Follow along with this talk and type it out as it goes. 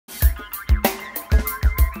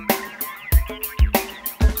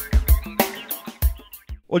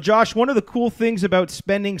Well, Josh, one of the cool things about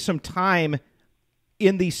spending some time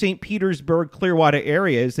in the St. Petersburg, Clearwater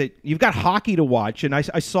area is that you've got hockey to watch. And I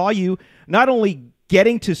saw you not only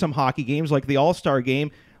getting to some hockey games like the All-Star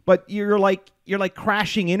game, but you're like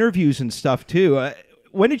crashing interviews and stuff too.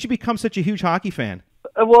 When did you become such a huge hockey fan?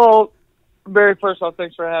 Well, Barry, first off,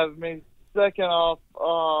 thanks for having me. Second off,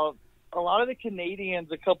 a lot of the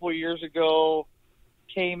Canadians a couple of years ago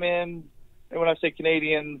came in, and when I say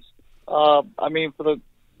Canadians, I mean for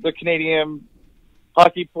the Canadian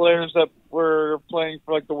hockey players that were playing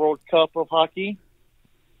for like the World Cup of hockey.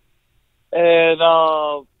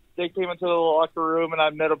 And they came into the locker room, and I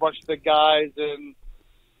met a bunch of the guys, and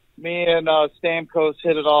me and Stamkos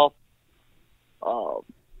hit it off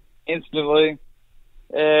instantly.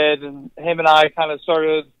 And him and I kind of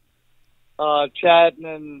started chatting,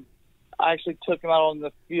 and I actually took him out on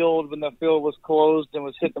the field when the field was closed and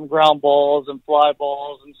was hitting them ground balls and fly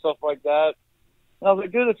balls and stuff like that. And I was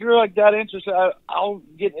like, dude, if you're like that interested, I'll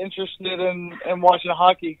get interested in watching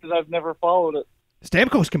hockey because I've never followed it.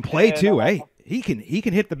 Stamkos can play too, eh? He can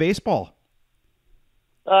hit the baseball.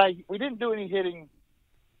 We didn't do any hitting,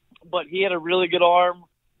 but he had a really good arm,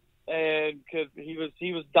 and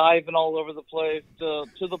he was diving all over the place to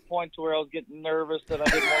the point to where I was getting nervous that I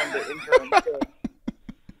didn't want him to injure himself.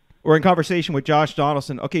 We're in conversation with Josh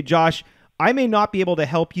Donaldson. Okay, Josh, I may not be able to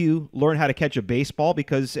help you learn how to catch a baseball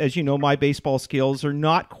because, as you know, my baseball skills are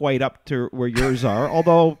not quite up to where yours are.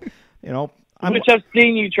 Although, you know, which I've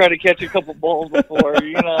seen you try to catch a couple balls before.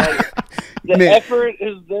 You know, the effort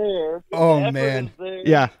is there. Man.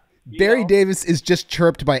 Yeah. Barry Davis is just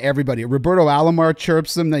chirped by everybody. Roberto Alomar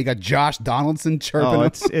chirps him. Then you got Josh Donaldson chirping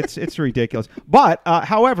him. It's ridiculous. But,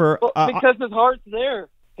 however... because his heart's there.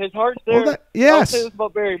 His heart's there. Well, yes. I'll say this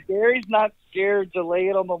about Barry. Barry's not scared to lay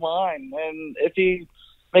it on the line. And if he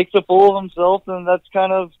makes a fool of himself, then that's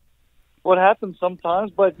kind of what happens sometimes.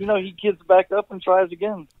 But, you know, he gets back up and tries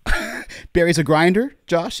again. Barry's a grinder,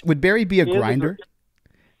 Josh? Would Barry be a grinder?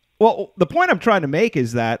 Well, the point I'm trying to make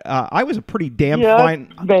is that I was a pretty damn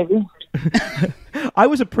fine... Maybe. I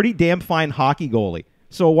was a pretty damn fine hockey goalie.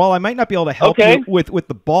 So while I might not be able to help you with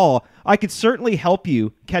the ball, I could certainly help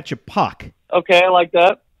you catch a puck. Okay, I like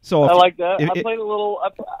that. So I like that. I played a little.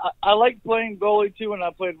 I like playing goalie too, and I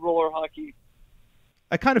played roller hockey.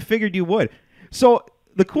 I kind of figured you would. So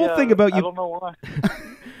the cool thing about you, I don't know why.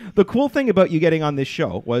 The cool thing about you getting on this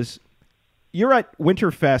show was you're at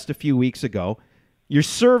Winterfest a few weeks ago. You're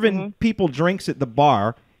serving people drinks at the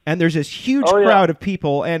bar, and there's this huge crowd of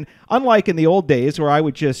people. And unlike in the old days where I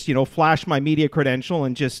would just, you know, flash my media credential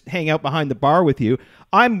and just hang out behind the bar with you,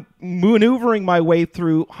 I'm maneuvering my way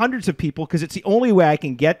through hundreds of people because it's the only way I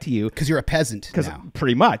can get to you. Because you're a peasant now.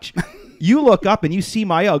 Pretty much. You look up and you see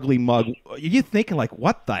my ugly mug. You're thinking, like,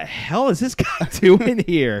 what the hell is this guy doing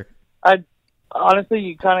here? Honestly,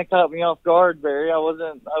 you kind of caught me off guard, Barry. I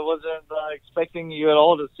wasn't expecting you at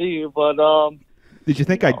all to see you, but did you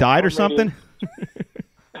think I died or something?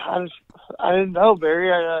 I didn't know,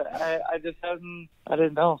 Barry. I just hadn't. I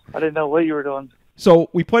didn't know. I didn't know what you were doing.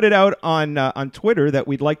 So we put it out on Twitter that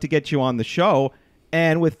we'd like to get you on the show,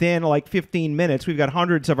 and within like 15 minutes, we've got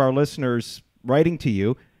hundreds of our listeners writing to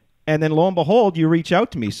you, and then lo and behold, you reach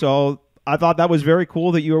out to me. So I thought that was very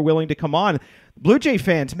cool that you were willing to come on. Blue Jay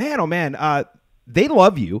fans, man, oh man, they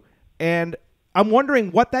love you, and I'm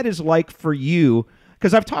wondering what that is like for you,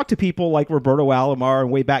 because I've talked to people like Roberto Alomar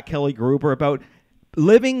and way back Kelly Gruber about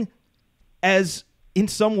living as, in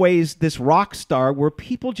some ways, this rock star where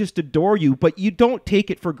people just adore you, but you don't take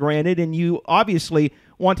it for granted, and you obviously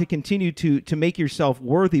want to continue to make yourself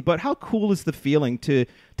worthy. But how cool is the feeling to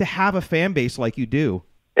have a fan base like you do?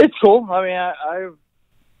 It's cool. I mean,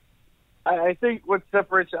 I think what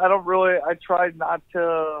separates, I try not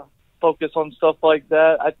to focus on stuff like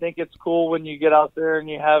that. I think it's cool when you get out there and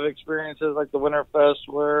you have experiences like the Winterfest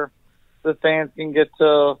where the fans can get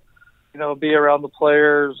to, you know, be around the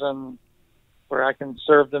players and where I can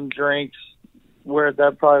serve them drinks where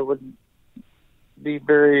that probably would be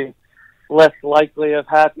very less likely of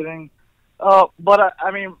happening. But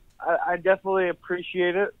I definitely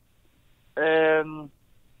appreciate it.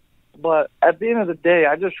 But at the end of the day,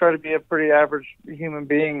 I just try to be a pretty average human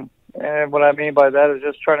being. And what I mean by that is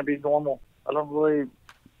just trying to be normal. I don't really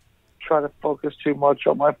try to focus too much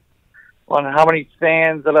on how many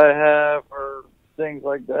fans that I have or things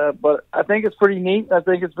like that. But I think it's pretty neat. I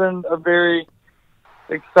think it's been a very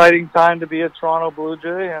exciting time to be a Toronto Blue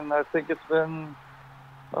Jay, and I think it's been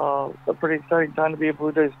a pretty exciting time to be a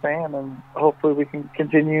Blue Jays fan. And hopefully we can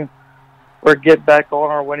continue or get back on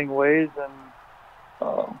our winning ways and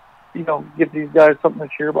give these guys something to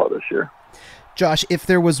cheer about this year. Josh, if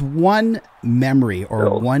there was one memory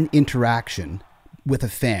or one interaction with a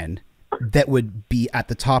fan that would be at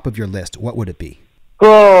the top of your list, what would it be?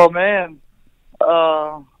 Oh, man.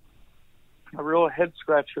 A real head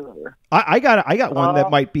scratcher there. I got one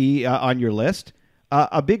that might be on your list.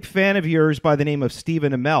 A big fan of yours by the name of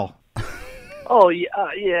Stephen Amell. Oh,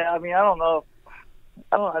 yeah. I mean, I don't know.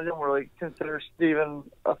 I didn't really consider Steven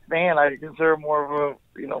a fan. I consider him more of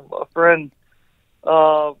a friend.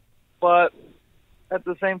 But at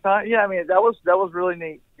the same time, yeah, I mean, that was really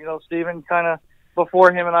neat. Steven kind of,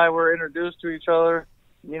 before him and I were introduced to each other,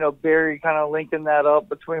 Barry kind of linking that up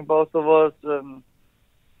between both of us and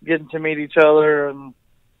getting to meet each other, and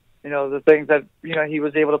the things that he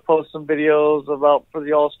was able to post some videos about for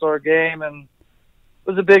the All-Star game, and it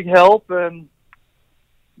was a big help, and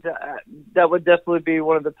that would definitely be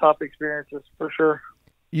one of the top experiences for sure.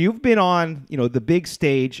 You've been on, the big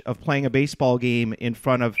stage of playing a baseball game in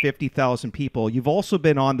front of 50,000 people. You've also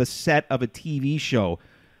been on the set of a TV show.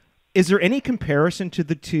 Is there any comparison to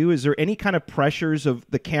the two? Is there any kind of pressures of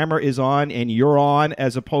the camera is on and you're on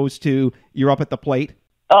as opposed to you're up at the plate?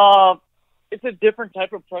 It's a different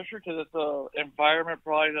type of pressure because it's an environment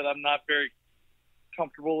probably that I'm not very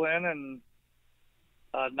comfortable in and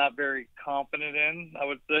not very confident in, I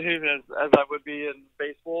would say, as I would be in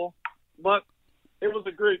baseball. But it was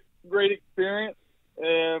a great experience.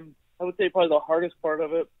 And I would say probably the hardest part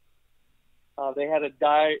of it, they had a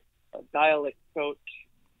dialect coach,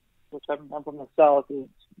 which I'm from the South, is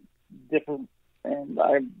different, and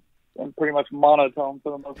I'm pretty much monotone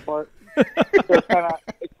for the most part. So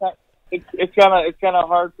it's kind of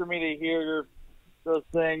hard for me to hear those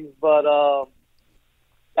things, but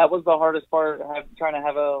that was the hardest part, trying to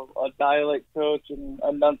have a dialect coach and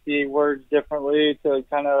enunciate words differently to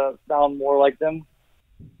kind of sound more like them.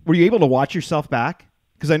 Were you able to watch yourself back?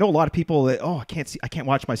 Because I know a lot of people that, I can't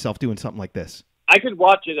watch myself doing something like this. I could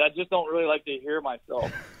watch it. I just don't really like to hear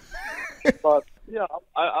myself. But yeah,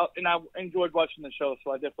 I enjoyed watching the show,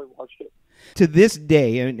 so I definitely watched it. To this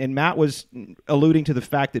day, and Matt was alluding to the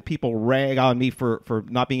fact that people rag on me for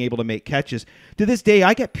not being able to make catches. To this day,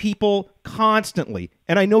 I get people constantly,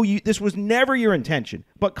 and I know this was never your intention,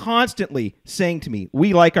 but constantly saying to me,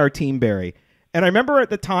 "We like our team, Barry." And I remember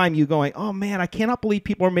at the time you going, "Oh man, I cannot believe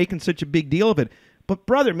people are making such a big deal of it." But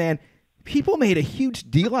brother, man, people made a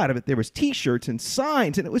huge deal out of it. There was T-shirts and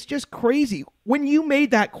signs, and it was just crazy. When you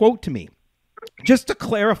made that quote to me, just to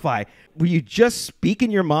clarify, were you just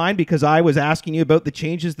speaking your mind because I was asking you about the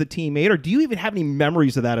changes the team made, or do you even have any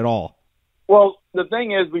memories of that at all? Well, the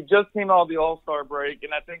thing is, we just came out of the All-Star break,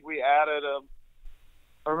 and I think we added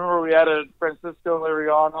I remember we added Francisco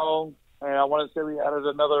Liriano, and I want to say we added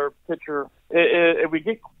another pitcher. We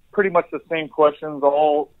get pretty much the same questions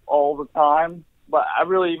all the time, but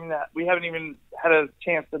we haven't even had a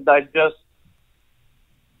chance to digest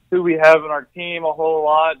who we have in our team a whole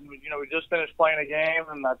lot. And, we just finished playing a game,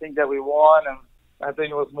 and I think that we won, and I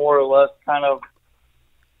think it was more or less kind of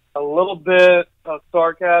a little bit of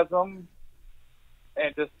sarcasm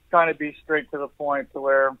and just kind of be straight to the point to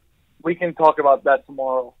where we can talk about that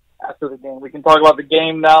tomorrow after the game. We can talk about the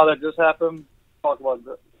game now that just happened, talk about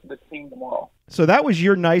the team tomorrow. So that was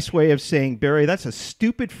your nice way of saying, Barry, that's a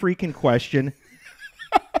stupid freaking question.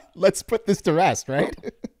 Let's put this to rest, right?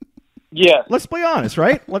 Yes. Let's be honest,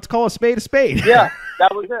 right? Let's call a spade a spade. Yeah,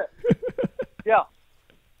 that was it. Yeah.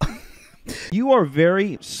 You are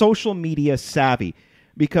very social media savvy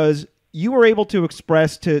because you were able to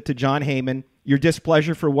express to John Heyman your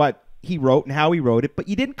displeasure for what he wrote and how he wrote it, but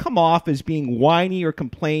you didn't come off as being whiny or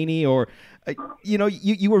complainy or,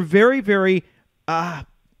 you were very, very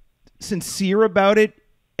sincere about it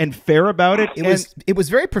and fair about it. It was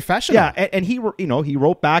very professional. Yeah, and he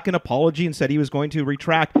wrote back an apology and said he was going to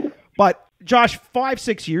retract. But Josh,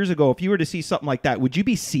 5-6 years ago, if you were to see something like that, would you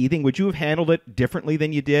be seething? Would you have handled it differently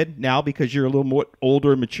than you did now because you're a little more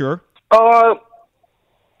older and mature?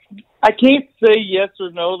 I can't say yes or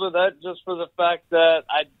no to that just for the fact that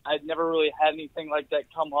I'd never really had anything like that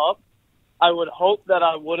come up. I would hope that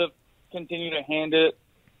I would have continued to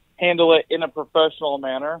handle it in a professional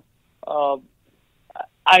manner.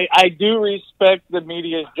 I do respect the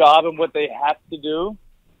media's job and what they have to do.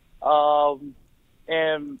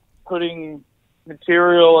 And putting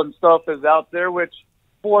material and stuff is out there, which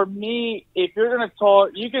for me, if you're going to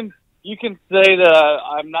talk, you can say that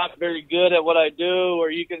I'm not very good at what I do, or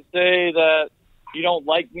you can say that you don't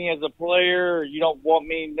like me as a player, or you don't want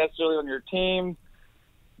me necessarily on your team,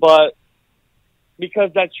 but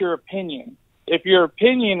because that's your opinion. If your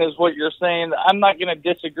opinion is what you're saying, I'm not going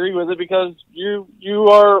to disagree with it because you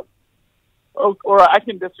are, or I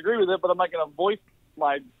can disagree with it, but I'm not going to voice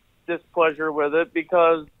my displeasure with it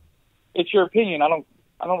because it's your opinion. I don't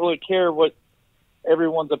really care what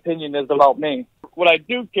everyone's opinion is about me. what I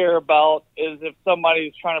do care about is if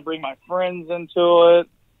somebody's trying to bring my friends into it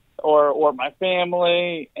or my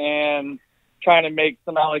family and trying to make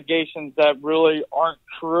some allegations that really aren't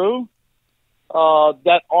true,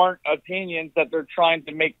 that aren't opinions, that they're trying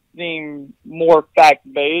to make seem more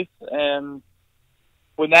fact-based. And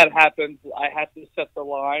when that happens, I have to set the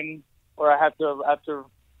line, or I have to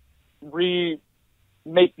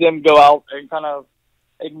make them go out and kind of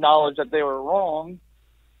acknowledge that they were wrong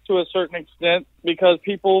to a certain extent, because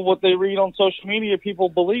people, what they read on social media, people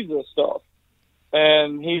believe this stuff.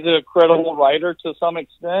 And he's a credible writer to some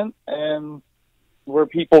extent, and where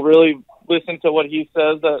people really listen to what he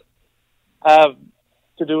says that have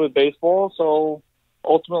to do with baseball. So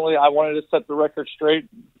ultimately I wanted to set the record straight,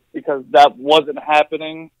 because that wasn't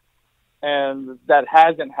happening and that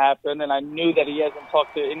hasn't happened. And I knew that he hasn't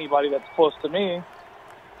talked to anybody that's close to me,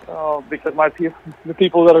 because the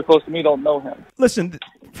people that are close to me don't know him. Listen,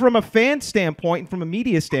 from a fan standpoint and from a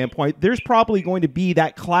media standpoint, there's probably going to be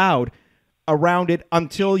that cloud around it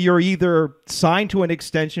until you're either signed to an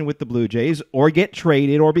extension with the Blue Jays or get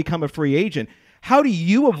traded or become a free agent. How do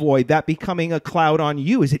you avoid that becoming a cloud on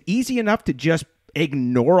you? Is it easy enough to just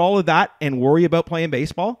ignore all of that and worry about playing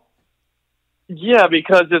baseball? Yeah,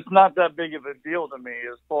 because it's not that big of a deal to me,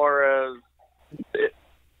 as far as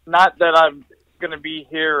not that I'm going to be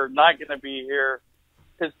here or not going to be here,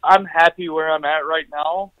 because I'm happy where I'm at right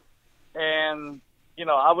now. And, you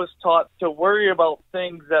know, I was taught to worry about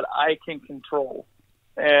things that I can control.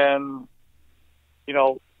 And, you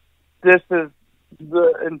know, this is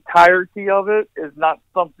the entirety of it is not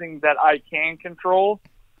something that I can control.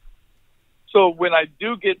 So when I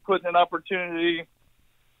do get put in an opportunity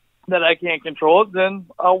that I can't control it, then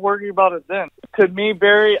I'll worry about it then. To me,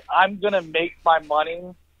 Barry, I'm going to make my money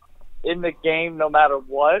in the game no matter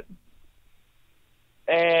what.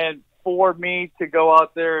 And for me to go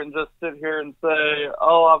out there and just sit here and say,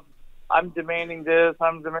 oh, I'm demanding this,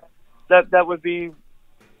 that would be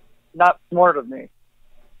not smart of me.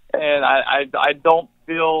 And I don't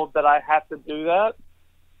feel that I have to do that.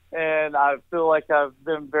 And I feel like I've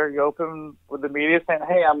been very open with the media, saying,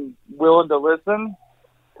 hey, I'm willing to listen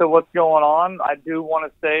to what's going on. I do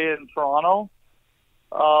want to stay in Toronto.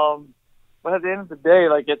 But at the end of the day,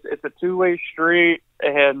 like, it's a two-way street,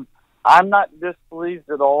 and I'm not displeased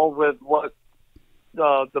at all with what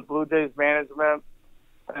the Blue Jays management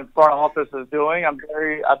and front office is doing.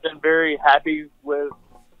 I've been very happy with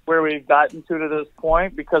where we've gotten to this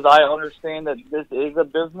point, because I understand that this is a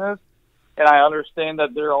business, and I understand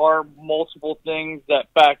that there are multiple things that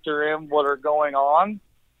factor in what are going on.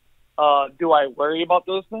 Do I worry about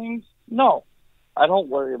those things? No, I don't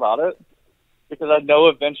worry about it, because I know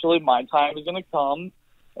eventually my time is going to come,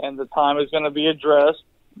 and the time is going to be addressed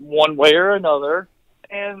one way or another,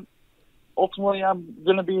 and ultimately I'm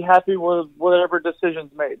going to be happy with whatever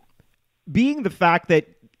decision's made. Being the fact that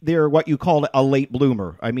they're what you call a late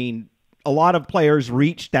bloomer, I mean, a lot of players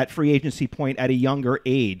reach that free agency point at a younger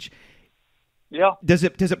age. Yeah. Does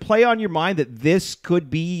it play on your mind that this could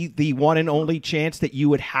be the one and only chance that you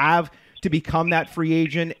would have to become that free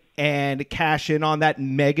agent and cash in on that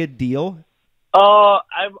mega deal?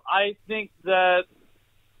 I think that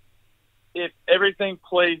if everything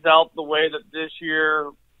plays out the way that this year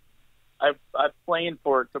I planned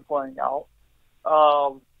for it to playing out,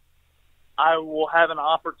 I will have an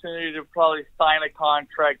opportunity to probably sign a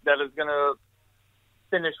contract that is going to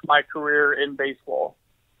finish my career in baseball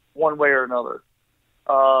one way or another.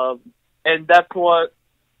 And that's what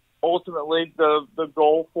ultimately the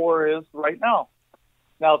goal for is right now.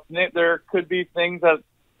 Now, there could be things that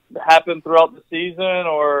happen throughout the season,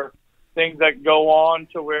 or things that go on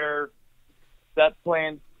to where that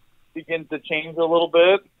plan begins to change a little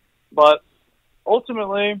bit. But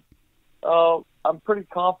ultimately, I'm pretty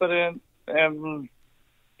confident in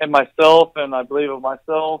myself, and I believe in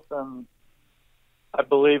myself, and I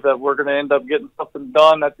believe that we're going to end up getting something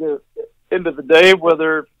done at the end of the day,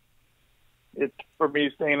 whether it's for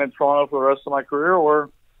me staying in Toronto for the rest of my career, or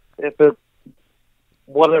if it's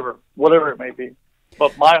whatever it may be.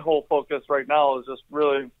 But my whole focus right now is just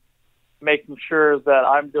really making sure that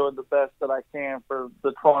I'm doing the best that I can for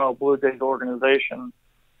the Toronto Blue Jays organization,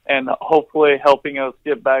 and hopefully helping us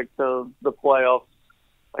get back to the playoffs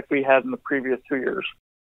like we had in the previous 2 years.